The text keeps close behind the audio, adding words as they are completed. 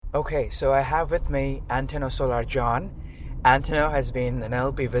Okay, so I have with me Antonio Solar John. Antonio has been an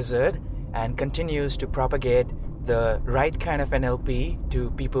NLP wizard and continues to propagate the right kind of NLP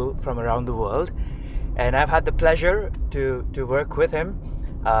to people from around the world. And I've had the pleasure to work with him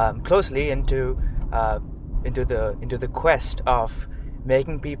closely into the quest of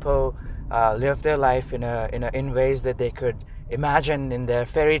making people live their life in ways that they could imagine in their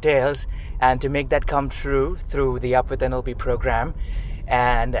fairy tales, and to make that come true through the Up with NLP program.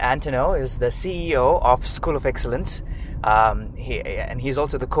 And Antonio is the CEO of School of Excellence. He's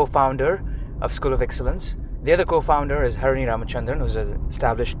also the co-founder of School of Excellence. The other co-founder is Harini Ramachandran, who's an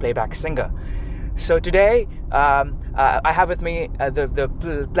established playback singer. So today, I have with me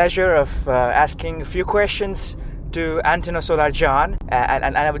the pleasure of asking a few questions to Antonio Solar John,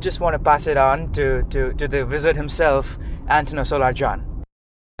 and I would just want to pass it on to the wizard himself, Antonio Solar John.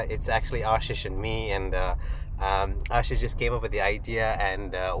 It's actually Ashish and me, and Ashish just came up with the idea,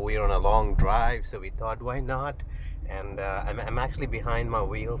 and we're on a long drive, so we thought, why not? And I'm actually behind my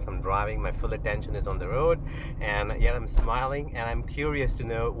wheels. I'm driving. My full attention is on the road, and yet I'm smiling. And I'm curious to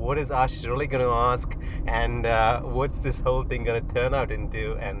know what is Ashish really going to ask, and what's this whole thing going to turn out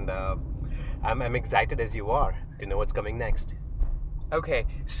into. And I'm excited as you are to know what's coming next. Okay,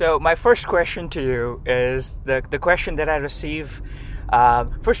 so my first question to you is the question that I receive.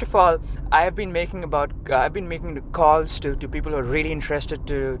 First of all, I've been making calls to people who are really interested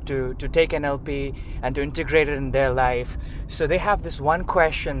to take NLP and to integrate it in their life. So they have this one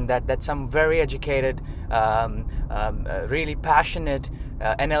question that some very educated, really passionate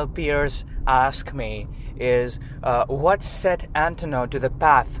NLPers ask me is, what set Antonio to the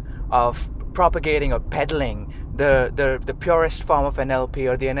path of propagating or peddling the purest form of NLP,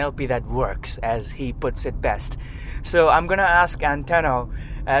 or the NLP that works, as he puts it best. So I'm going to ask Antonio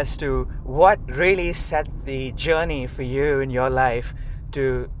as to what really set the journey for you in your life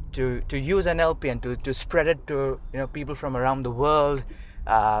to use NLP and to spread it to people from around the world.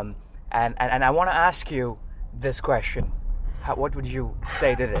 And I want to ask you this question. What would you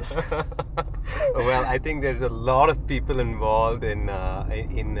say to this? Well, I think there's a lot of people involved in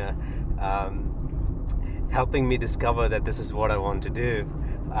helping me discover that this is what I want to do.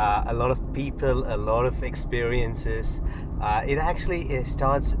 A lot of people, a lot of experiences. It actually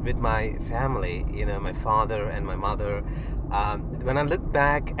starts with my family, my father and my mother. When I look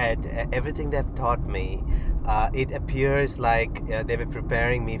back at everything they've taught me, it appears like they were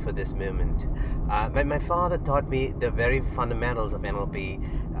preparing me for this moment. My father taught me the very fundamentals of NLP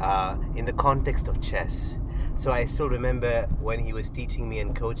in the context of chess. So I still remember when he was teaching me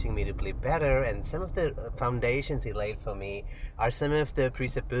and coaching me to play better, and some of the foundations he laid for me are some of the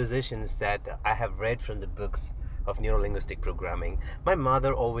presuppositions that I have read from the books of neurolinguistic programming. My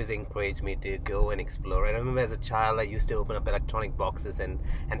mother always encouraged me to go and explore. I remember as a child I used to open up electronic boxes and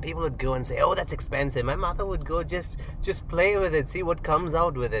people would go and say, oh, that's expensive. My mother would go, just play with it, see what comes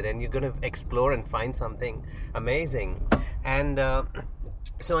out with it, and you're going to explore and find something amazing. And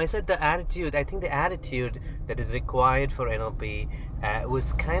so I said I think the attitude that is required for NLP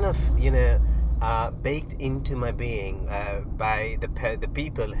was kind of, baked into my being by the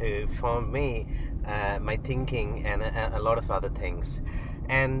people who formed me, my thinking, and a lot of other things.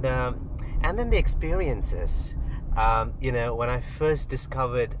 And then the experiences. When I first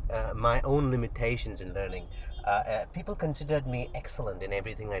discovered my own limitations in learning, people considered me excellent in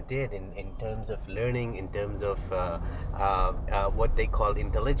everything I did in terms of learning, in terms of what they call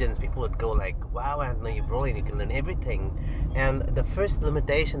intelligence. People would go like, wow, Anthony, you're brilliant, you can learn everything. And the first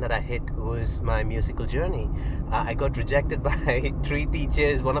limitation that I hit was my musical journey. I got rejected by 3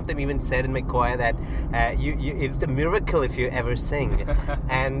 teachers. One of them even said in my choir that it's a miracle if you ever sing.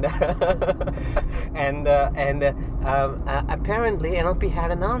 and apparently NLP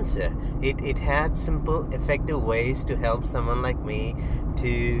had an answer. It had simple, effective ways to help someone like me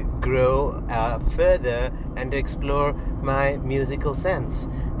to grow further and to explore my musical sense.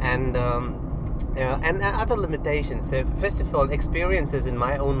 And other limitations. So first of all, experiences in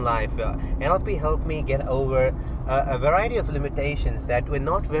my own life. NLP helped me get over a variety of limitations that were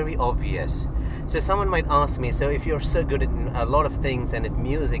not very obvious. So someone might ask me, so if you're so good at a lot of things and if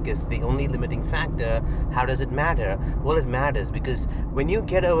music is the only limiting factor, how does it matter? Well, it matters because when you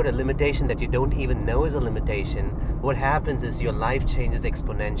get over a limitation that you don't even know is a limitation, what happens is your life changes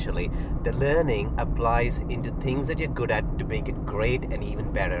exponentially. The learning applies into things that you're good at to make it great and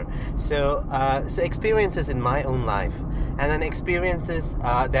even better. So experiences in my own life, and then experiences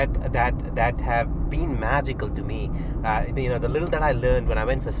that have been magical to me. The little that I learned when I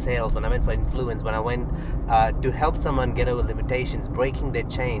went for sales, when I went for influence, when I went to help someone get over limitations, breaking their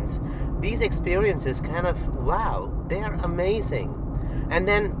chains. These experiences kind of, wow, they are amazing. And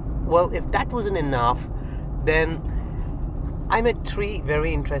then, well, if that wasn't enough, then I met 3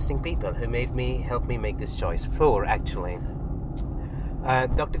 very interesting people who helped me make this choice. 4, actually.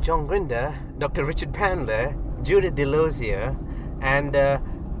 Dr. John Grinder, Dr. Richard Bandler, Judith Delosier, and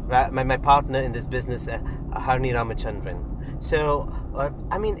my partner in this business, Harni Ramachandran. So,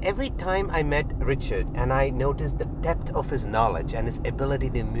 every time I met Richard and I noticed the depth of his knowledge and his ability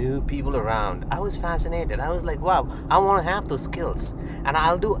to move people around, I was fascinated. I was like, wow, I want to have those skills. And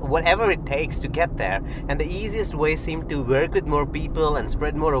I'll do whatever it takes to get there. And the easiest way seemed to work with more people and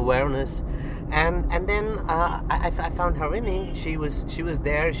spread more awareness. And then I found Harini. She was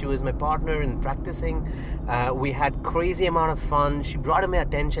there. She was my partner in practicing. We had crazy amount of fun. She brought to my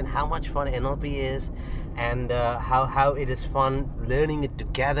attention how much fun NLP is, and how it is fun learning it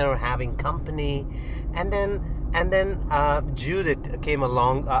together, having company. And then Judith came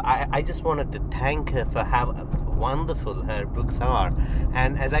along. I just wanted to thank her for how wonderful her books are.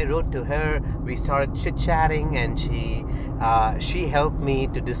 And as I wrote to her, we started chit-chatting, and she helped me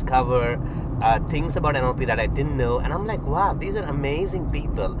to discover things about NLP that I didn't know. And I'm like, wow, these are amazing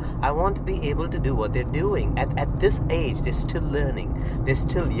people. I want to be able to do what they're doing. At this age, they're still learning. They're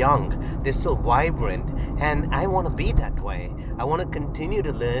still young. They're still vibrant. And I want to be that way. I want to continue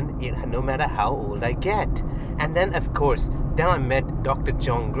to learn no matter how old I get. And then, of course, then I met Dr.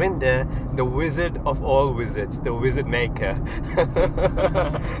 John Grinder, the wizard of all wizards, the wizard maker.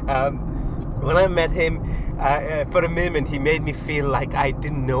 When I met him, for a moment, he made me feel like I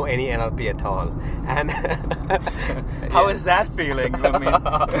didn't know any NLP at all. And how was that feeling? I mean,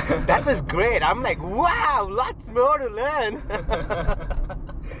 that was great. I'm like, wow, lots more to learn.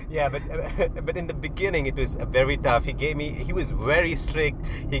 Yeah, but in the beginning it was very tough. He was very strict.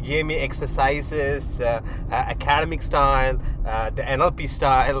 He gave me exercises, academic style, the NLP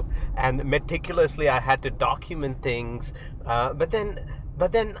style, and meticulously I had to document things. But then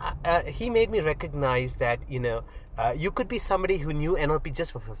he made me recognize that, you could be somebody who knew NLP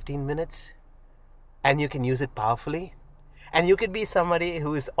just for 15 minutes and you can use it powerfully. And you could be somebody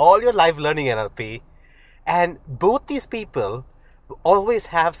who is all your life learning NLP, and both these people always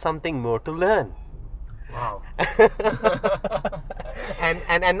have something more to learn. Wow.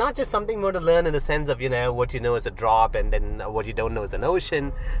 and not just something more to learn in the sense of, what you know is a drop and then what you don't know is an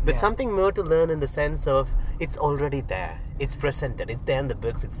ocean, but something more to learn in the sense of it's already there. It's presented. It's there in the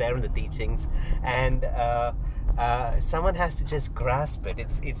books. It's there in the teachings. And someone has to just grasp it.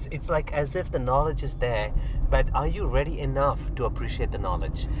 It's like as if the knowledge is there, but are you ready enough to appreciate the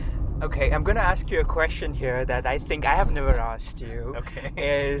knowledge? Okay, I'm going to ask you a question here that I think I have never asked you. Okay.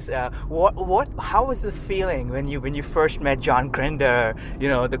 Is how was the feeling when you first met John Grinder,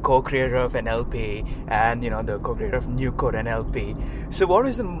 the co-creator of NLP and the co-creator of New Code NLP? So what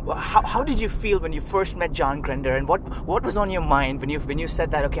was how did you feel when you first met John Grinder, and what was on your mind when you said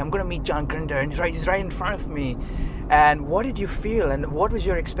that, okay, I'm going to meet John Grinder and he's right in front of me? And what did you feel, and what was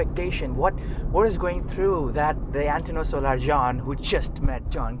your expectation? What is going through the Antonio Solar John who just met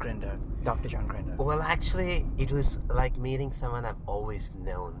John Grinder, Dr. John Grinder? Well, actually, it was like meeting someone I've always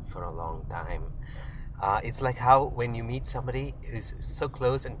known for a long time. It's like how when you meet somebody who's so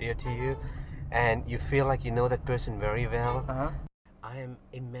close and dear to you, and you feel like you know that person very well. Uh-huh. I am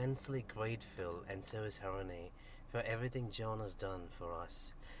immensely grateful, and so is Harini, for everything John has done for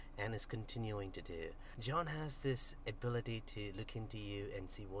us and is continuing to do. John has this ability to look into you and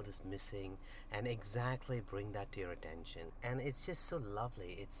see what is missing and exactly bring that to your attention. And it's just so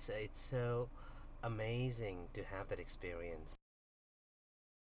lovely. It's so amazing to have that experience.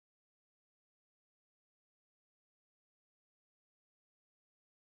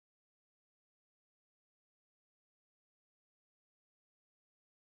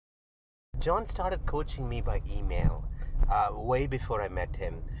 John started coaching me by email way before I met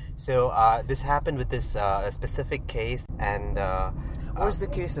him. So this happened with this specific case, and what was the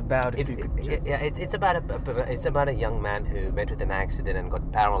case about? It's about a young man who met with an accident and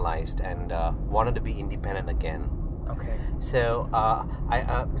got paralyzed and wanted to be independent again. Okay. So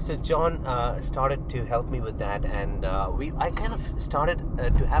so John started to help me with that, and I kind of started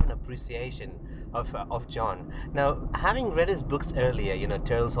to have an appreciation of John. Now, having read his books earlier,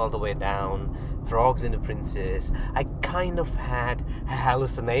 Turtles All the Way Down, Frogs and the Princess, I kind of had a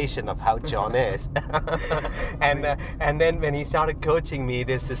hallucination of how John is. And then when he started coaching me,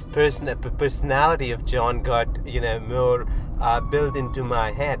 there's this personality of John got more built into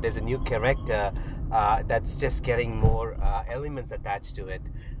my head. There's a new character that's just getting more elements attached to it,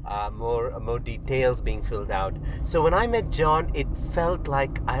 more details being filled out. So when I met John, it felt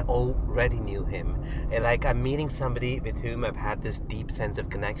like I already knew him, like I'm meeting somebody with whom I've had this deep sense of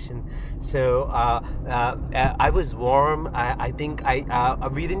connection. So I was warm. I think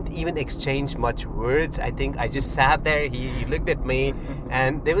we didn't even exchange much words. I think I just sat there. He looked at me,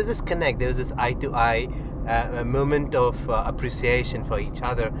 and there was this connect. There was this eye to eye. A moment of appreciation for each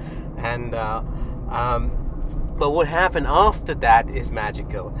other, and but what happened after that is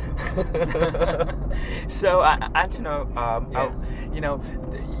magical. So, Antonio,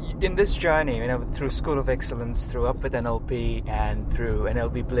 in this journey, through School of Excellence, through Up with NLP, and through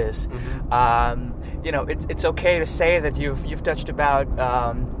NLP Bliss, it's okay to say that you've touched about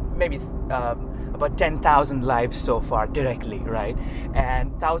maybe about 10,000 lives so far directly, right?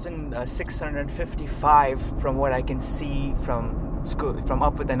 And 1,655 from what I can see from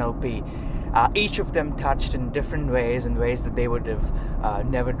Up with NLP. Each of them touched in different ways, in ways that they would have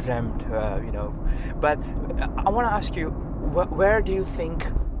never dreamt, But I want to ask you, where do you think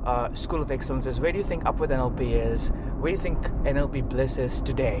School of Excellence is? Where do you think Up with NLP is? Where do you think NLP Bliss is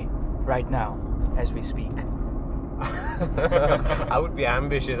today, right now, as we speak? I would be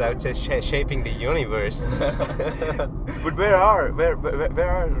ambitious. I would say shaping the universe. But where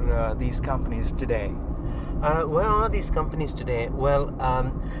are these companies today? Where are these companies today? Well,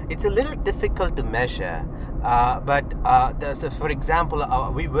 it's a little difficult to measure. So for example,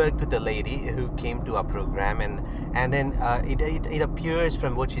 we worked with a lady who came to our program, and then it appears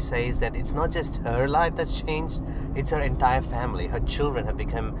from what she says that it's not just her life that's changed; it's her entire family. Her children have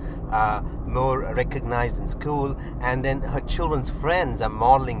become more recognized in school, and then her children's friends are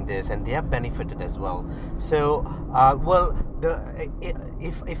modeling this, and they have benefited as well. So,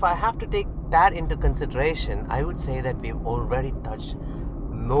 if I have to take that into consideration, I would say that we've already touched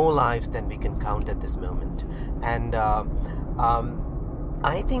more lives than we can count at this moment. And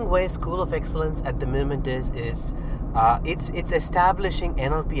I think where School of Excellence at the moment is it's establishing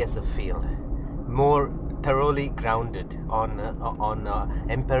NLP as a field, more thoroughly grounded on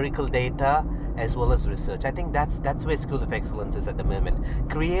empirical data as well as research. I think that's where School of Excellence is at the moment,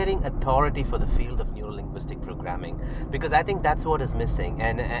 creating authority for the field of neuro-linguistic programming, because I think that's what is missing.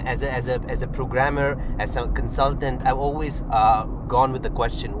 And as a programmer, as a consultant, I've always gone with the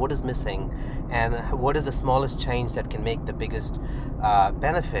question, what is missing, and what is the smallest change that can make the biggest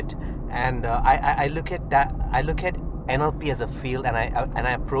benefit? And I look at that. I look at NLP as a field, and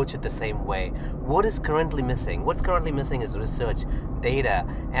I approach it the same way. What is currently missing? What's currently missing is research, data,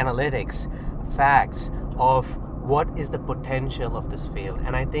 analytics, facts of what is the potential of this field.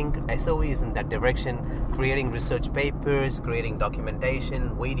 And I think SOE is in that direction, creating research papers, creating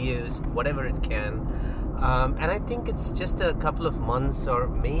documentation, videos, whatever it can. And I think it's just a couple of months or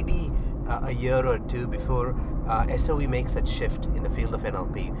maybe a year or two before SOE makes that shift in the field of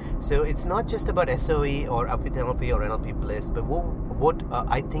NLP. So it's not just about SOE or Up with NLP or NLP Bliss, but what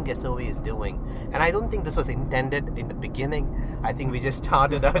I think SOE is doing. And I don't think this was intended in the beginning. I think we just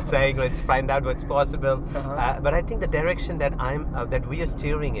started out saying, let's find out what's possible. But I think the direction that that we are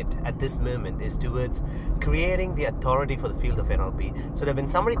steering it at this moment is towards creating the authority for the field of NLP. So that when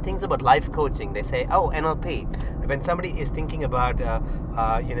somebody thinks about life coaching, they say, oh, NLP. When somebody is thinking about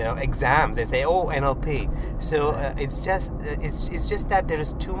exams, they say, oh, NLP. So it's just that there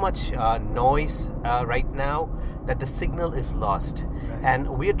is too much noise right now, that the signal is lost. Right.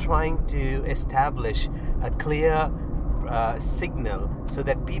 And we're trying to establish a clear signal so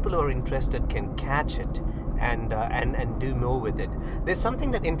that people who are interested can catch it and do more with it. There's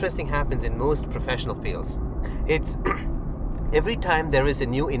something that interesting happens in most professional fields. It's every time there is a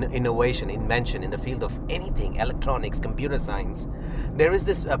new innovation, invention in the field of anything, electronics, computer science, there is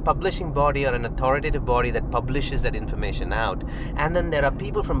this publishing body or an authoritative body that publishes that information out. And then there are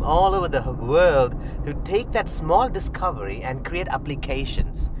people from all over the world who take that small discovery and create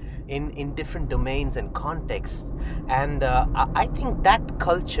applications in different domains and contexts. And I think that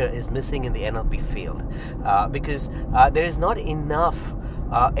culture is missing in the NLP field because there is not enough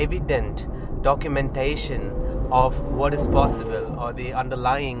evident documentation of what is possible or the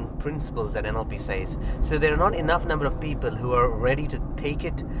underlying principles that NLP says. So there are not enough number of people who are ready to take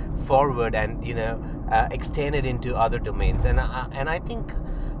it forward and extend it into other domains. And I think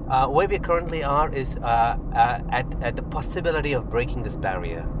where we currently are is at the possibility of breaking this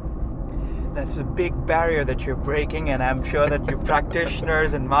barrier. That's a big barrier that you're breaking, and I'm sure that your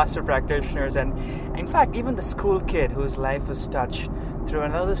practitioners and master practitioners, and in fact even the school kid whose life was touched through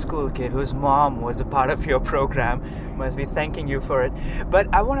another school kid whose mom was a part of your program must be thanking you for it. But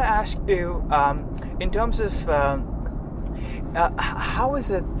I want to ask you, in terms of how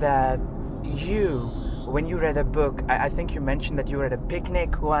is it that when you read a book, I think you mentioned that you were at a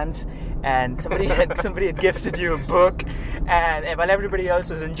picnic once, and somebody had gifted you a book, and while everybody else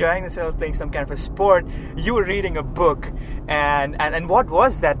was enjoying themselves playing some kind of a sport, you were reading a book. And what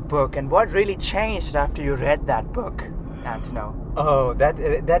was that book, and what really changed after you read that book, Antonio? Oh,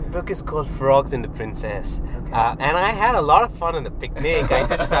 that book is called Frogs and the Princess. Okay. And I had a lot of fun on the picnic.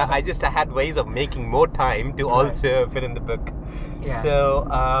 I just had ways of making more time to also fit in the book. Yeah. So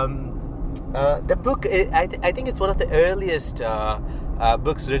the book, I think it's one of the earliest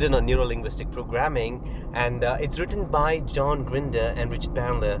books written on neuro-linguistic programming, and it's written by John Grinder and Richard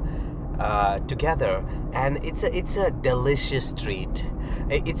Bandler together, and it's a delicious treat.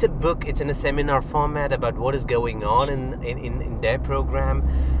 It's a book. It's in a seminar format about what is going on in their program,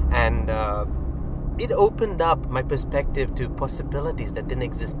 and it opened up my perspective to possibilities that didn't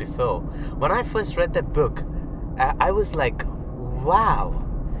exist before. When I first read that book, I was like, wow,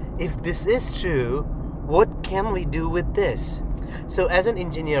 if this is true, what can we do with this? So as an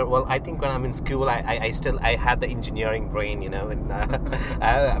engineer, well, I think when I'm in school, I had the engineering brain, and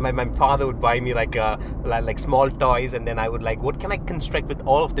my father would buy me like small toys, and then I would like, what can I construct with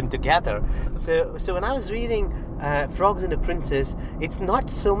all of them together? So when I was reading Frogs and the Princess, it's not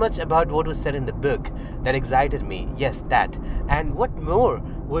so much about what was said in the book that excited me. Yes, that. And what more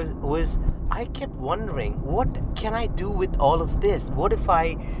was I kept wondering, what can I do with all of this? What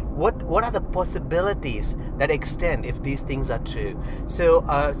are the possibilities that extend if these things are true? So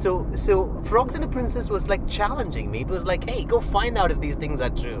Frogs and the Princess was like challenging me. It was like, hey, go find out if these things are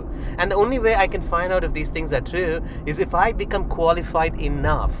true. And the only way I can find out if these things are true is if I become qualified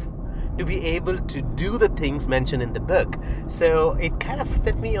enough to be able to do the things mentioned in the book. So it kind of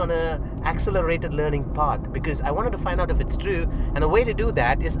set me on a accelerated learning path, because I wanted to find out if it's true, and the way to do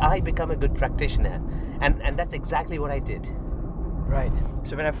that is I become a good practitioner, and that's exactly what I did. Right.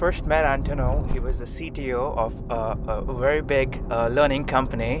 So when I first met Antonio, he was the CTO of a very big learning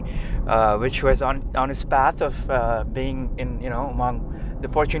company, which was on his path of being among the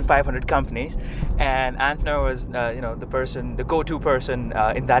Fortune 500 companies. And Antonio was the go-to person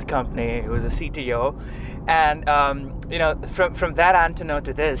in that company. He was a CTO, and from that Antonio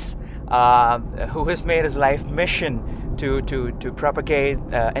to this, who has made his life mission to propagate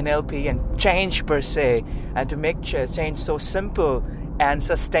NLP and change per se, and to make change so simple and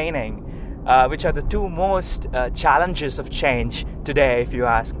sustaining, which are the two most challenges of change today, if you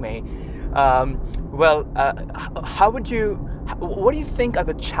ask me. What do you think are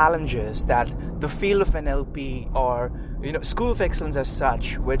the challenges that the field of NLP, or School of Excellence as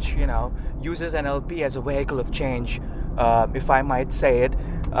such, which uses NLP as a vehicle of change, if I might say it,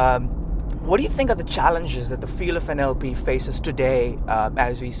 what do you think are the challenges that the field of NLP faces today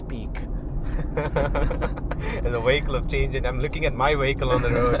as we speak? As a vehicle of change, and I'm looking at my vehicle on the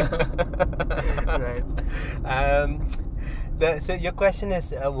road. Right. So your question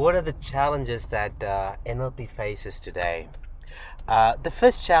is, what are the challenges that NLP faces today? The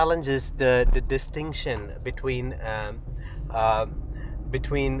first challenge is the distinction between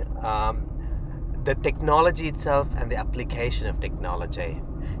the technology itself and the application of technology.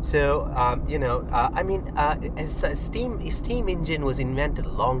 So, steam engine was invented a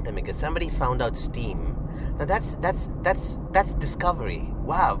long time ago. Somebody found out steam. Now that's discovery.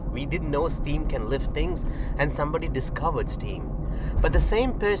 Wow, we didn't know steam can lift things, and somebody discovered steam. But the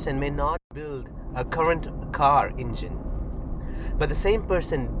same person may not build a current car engine. But the same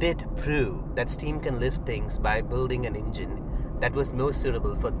person did prove that steam can lift things by building an engine that was most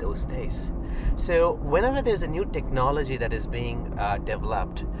suitable for those days. So whenever there's a new technology that is being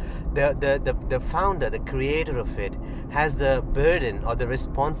developed, the founder, the creator of it, has the burden or the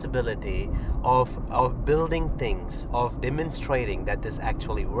responsibility of building things, of demonstrating that this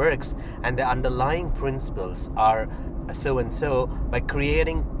actually works, and the underlying principles are so and so, by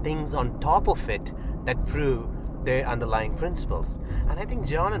creating things on top of it that prove their underlying principles. And I think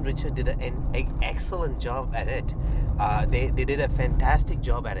John and Richard did an excellent job at it. They did a fantastic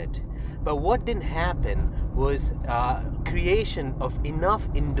job at it. But what didn't happen was creation of enough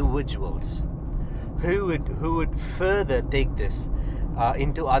individuals who would further take this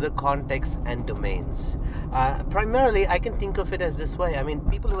into other contexts and domains. Primarily, I can think of it as this way. I mean,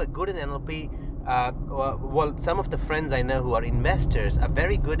 people who are good in NLP, some of the friends I know who are investors are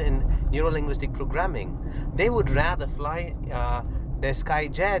very good in neuro-linguistic programming. They would rather fly their sky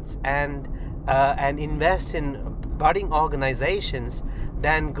jets and invest in budding organizations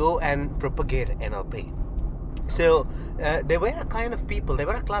than go and propagate NLP. So they were a kind of people, they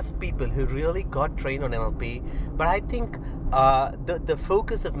were a class of people who really got trained on NLP, but I think the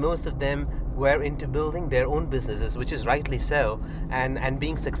focus of most of them were into building their own businesses, which is rightly so, and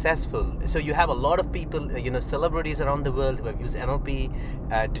being successful. So you have a lot of people, celebrities around the world who have used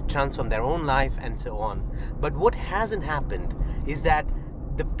NLP to transform their own life and so on. But what hasn't happened is that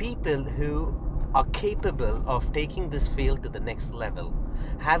the people who are capable of taking this field to the next level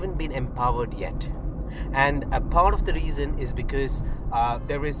haven't been empowered yet. And a part of the reason is because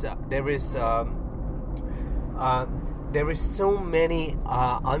there is so many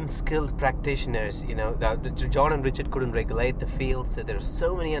unskilled practitioners. John and Richard couldn't regulate the field, so there are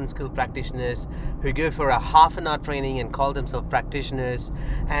so many unskilled practitioners who go for a half an hour training and call themselves practitioners,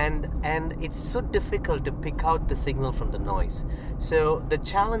 and it's so difficult to pick out the signal from the noise. So the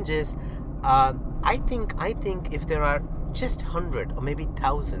challenge is, I think if there are just 100 or maybe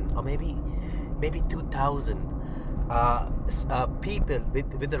 1,000 or maybe 2,000 people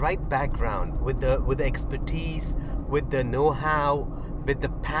with the right background, with the expertise, with the know-how, with the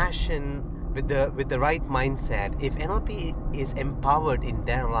passion, with the right mindset, if NLP is empowered in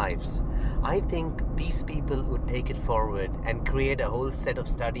their lives, I think these people would take it forward and create a whole set of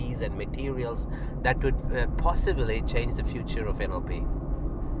studies and materials that would possibly change the future of NLP.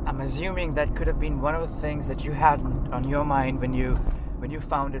 I'm assuming that could have been one of the things that you had on your mind when you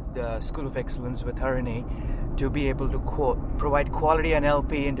founded the School of Excellence with Harini, to be able to provide quality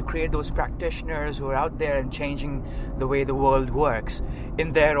NLP and to create those practitioners who are out there and changing the way the world works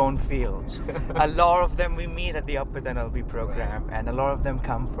in their own fields. A lot of them we meet at the Up With NLP program, and a lot of them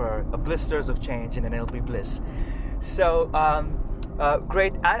come for blisters of change in NLP bliss. So,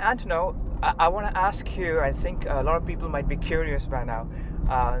 great. Antonio, I want to ask you, I think a lot of people might be curious by now,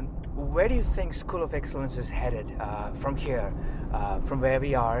 where do you think School of Excellence is headed from here, from where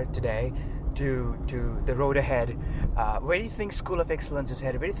we are today to the road ahead? Where do you think School of Excellence is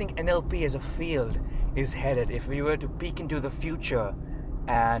headed? Where do you think NLP as a field is headed? If we were to peek into the future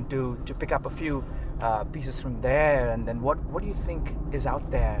and to pick up a few pieces from there, and then what do you think is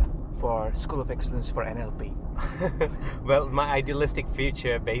out there for School of Excellence for NLP? Well, my idealistic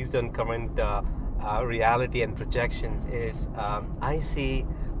future based on current reality and projections is I see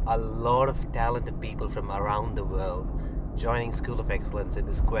a lot of talented people from around the world joining School of Excellence in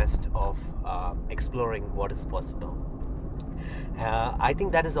this quest of exploring what is possible. I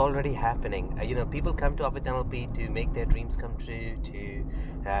think that is already happening. People come to Up With NLP to make their dreams come true, to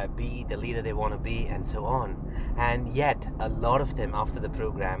be the leader they want to be, and so on. And yet, a lot of them, after the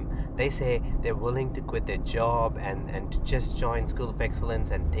program, they say they're willing to quit their job and to just join School of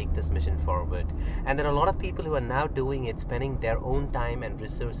Excellence and take this mission forward. And there are a lot of people who are now doing it, spending their own time and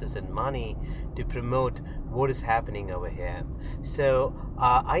resources and money to promote what is happening over here. So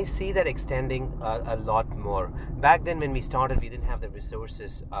I see that extending a lot more. Back then when we started, we didn't have the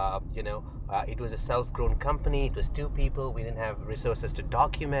resources. It was a self-grown company. It was 2 people. We didn't have resources to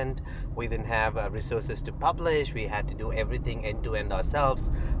document. We didn't have resources to publish. We had to do everything end-to-end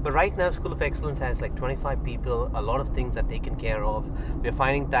ourselves. But right now, School of Excellence has like 25 people. A lot of things are taken care of. We're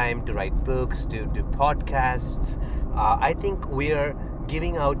finding time to write books, to do podcasts. I think we're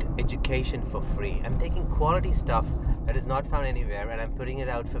giving out education for free. I'm taking quality stuff that is not found anywhere, and I'm putting it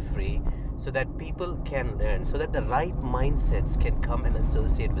out for free so that people can learn, so that the right mindsets can come and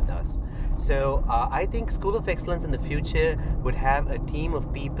associate with us. So I think School of Excellence in the future would have a team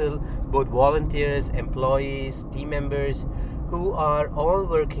of people, both volunteers, employees, team members, who are all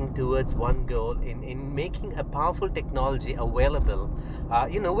working towards one goal in making a powerful technology available,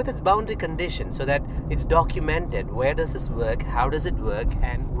 with its boundary conditions, so that it's documented. Where does this work? How does it work?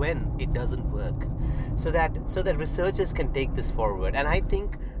 And when it doesn't work, so that researchers can take this forward. And I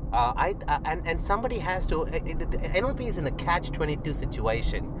think and somebody has to. NLP is in a catch-22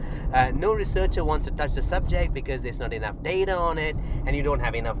 situation. No researcher wants to touch the subject because there's not enough data on it, and you don't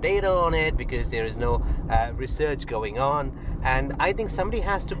have enough data on it because there is no research going on. And I think somebody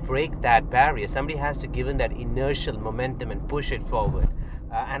has to break that barrier. Somebody has to give in that inertial momentum and push it forward.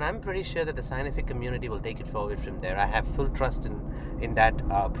 And I'm pretty sure that the scientific community will take it forward from there. I have full trust in that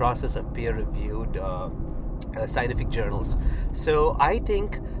process of peer-reviewed scientific journals. So I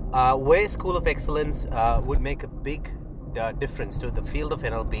think where School of Excellence would make a big difference to the field of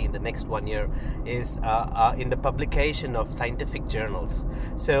NLP in the next 1 year is in the publication of scientific journals.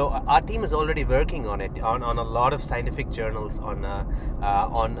 So our team is already working on it, on a lot of scientific journals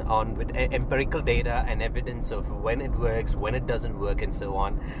on with empirical data and evidence of when it works, when it doesn't work, and so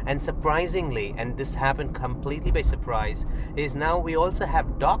on. And surprisingly, and this happened completely by surprise, is now we also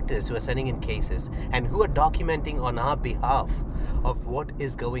have doctors who are sending in cases and who are documenting on our behalf of what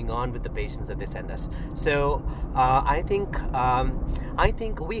is going on with the patients that they send us. So I think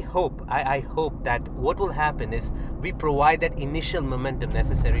I hope that what will happen is we provide that initial momentum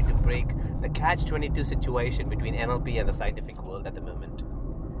necessary to break the catch-22 situation between NLP and the scientific world at the moment.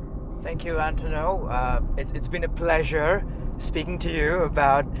 Thank you, Antonio. It's been a pleasure speaking to you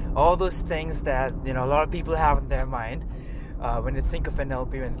about all those things that a lot of people have in their mind when they think of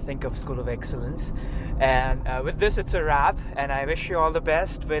NLP, when they think of School of Excellence. And with this, it's a wrap. And I wish you all the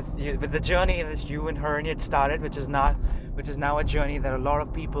best with the journey that you and Hernie had started, which is now a journey that a lot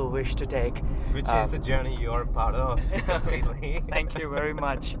of people wish to take. Which is a journey you're part of completely. Thank you very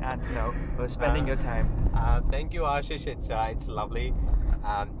much, Antonio, for spending your time. Thank you, Ashish. It's lovely.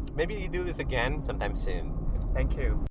 Maybe you do this again sometime soon. Thank you.